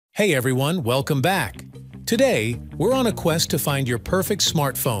Hey everyone, welcome back. Today, we're on a quest to find your perfect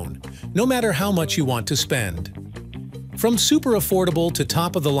smartphone, no matter how much you want to spend. From super affordable to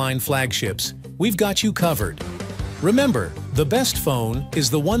top-of-the-line flagships, we've got you covered. Remember, the best phone is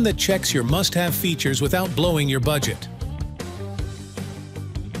the one that checks your must-have features without blowing your budget.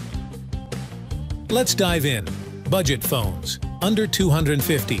 Let's dive in. Budget phones, under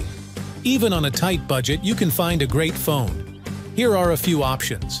 $250. Even on a tight budget, you can find a great phone. Here are a few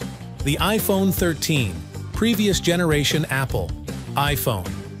options. The iPhone 13, previous generation Apple iPhone.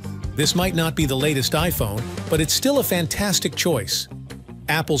 This might not be the latest iPhone, but it's still a fantastic choice.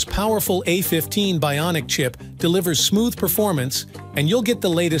 Apple's powerful A15 Bionic chip delivers smooth performance, and you'll get the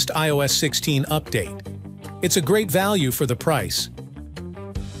latest iOS 16 update. It's a great value for the price.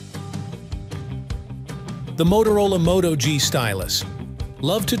 The Motorola Moto G Stylus.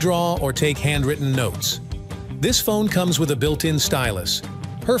 Love to draw or take handwritten notes? This phone comes with a built-in stylus,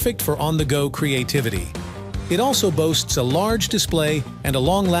 perfect for on-the-go creativity. It also boasts a large display and a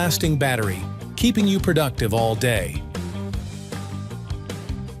long-lasting battery, keeping you productive all day.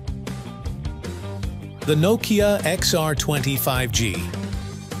 The Nokia XR20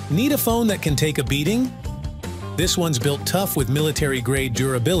 5G. Need a phone that can take a beating? This one's built tough with military-grade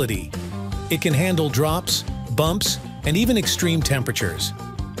durability. It can handle drops, bumps, and even extreme temperatures.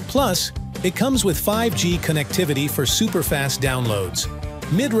 Plus, it comes with 5G connectivity for super-fast downloads.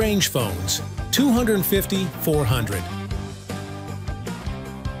 Mid-range phones, $250–400.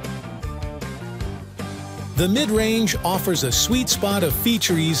 The mid-range offers a sweet spot of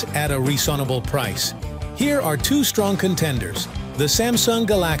features at a reasonable price. Here are two strong contenders, the Samsung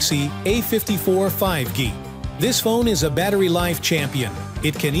Galaxy A54 5G. This phone is a battery life champion.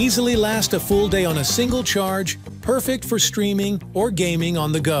 It can easily last a full day on a single charge, perfect for streaming or gaming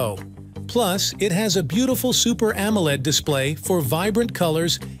on the go. Plus, it has a beautiful Super AMOLED display for vibrant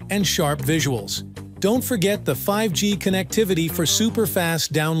colors and sharp visuals. Don't forget the 5G connectivity for super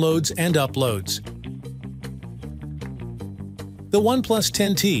fast downloads and uploads. The OnePlus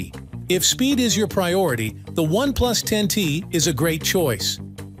 10T. If speed is your priority, the OnePlus 10T is a great choice.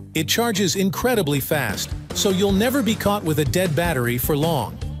 It charges incredibly fast, so you'll never be caught with a dead battery for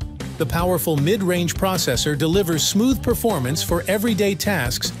long. The powerful mid-range processor delivers smooth performance for everyday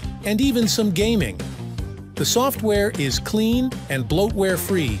tasks and even some gaming. The software is clean and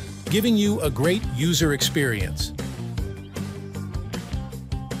bloatware-free, giving you a great user experience.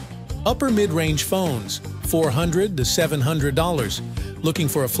 Upper mid-range phones, $400 to $700. Looking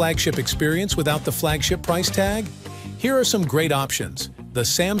for a flagship experience without the flagship price tag? Here are some great options. The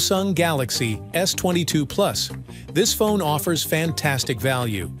Samsung Galaxy S22 Plus. This phone offers fantastic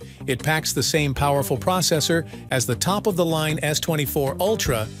value. It packs the same powerful processor as the top-of-the-line S24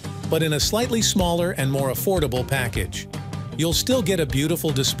 Ultra, but in a slightly smaller and more affordable package. You'll still get a beautiful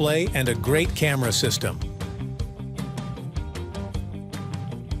display and a great camera system.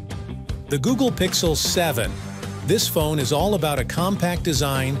 The Google Pixel 7. This phone is all about a compact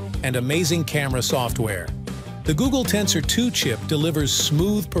design and amazing camera software. The Google Tensor 2 chip delivers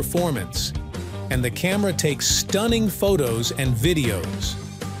smooth performance, and the camera takes stunning photos and videos.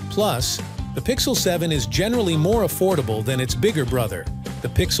 Plus, the Pixel 7 is generally more affordable than its bigger brother, the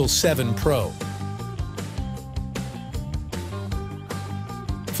Pixel 7 Pro.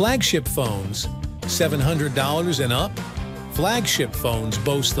 Flagship phones, $700 and up? Flagship phones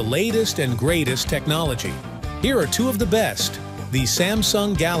boast the latest and greatest technology. Here are two of the best, the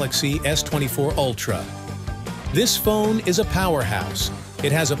Samsung Galaxy S24 Ultra. This phone is a powerhouse.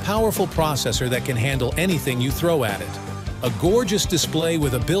 It has a powerful processor that can handle anything you throw at it. A gorgeous display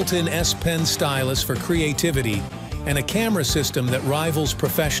with a built-in S Pen stylus for creativity, and a camera system that rivals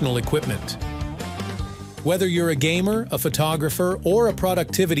professional equipment. Whether you're a gamer, a photographer, or a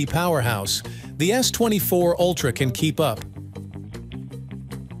productivity powerhouse, the S24 Ultra can keep up.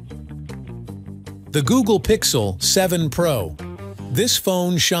 The Google Pixel 7 Pro. This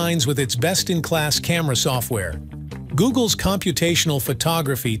phone shines with its best-in-class camera software. Google's computational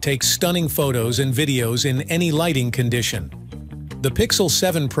photography takes stunning photos and videos in any lighting condition. The Pixel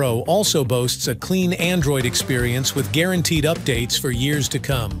 7 Pro also boasts a clean Android experience with guaranteed updates for years to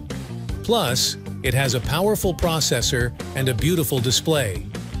come. Plus, it has a powerful processor and a beautiful display.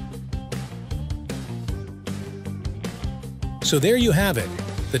 So there you have it,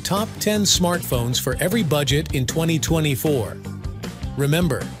 the top 10 smartphones for every budget in 2024.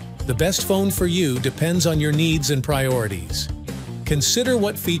 Remember, the best phone for you depends on your needs and priorities. Consider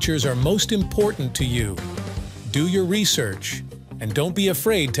what features are most important to you. Do your research, and don't be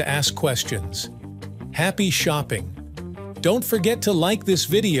afraid to ask questions. Happy shopping! Don't forget to like this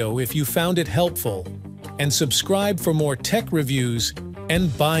video if you found it helpful, and subscribe for more tech reviews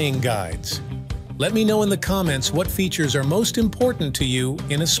and buying guides. Let me know in the comments what features are most important to you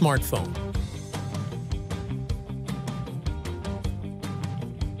in a smartphone.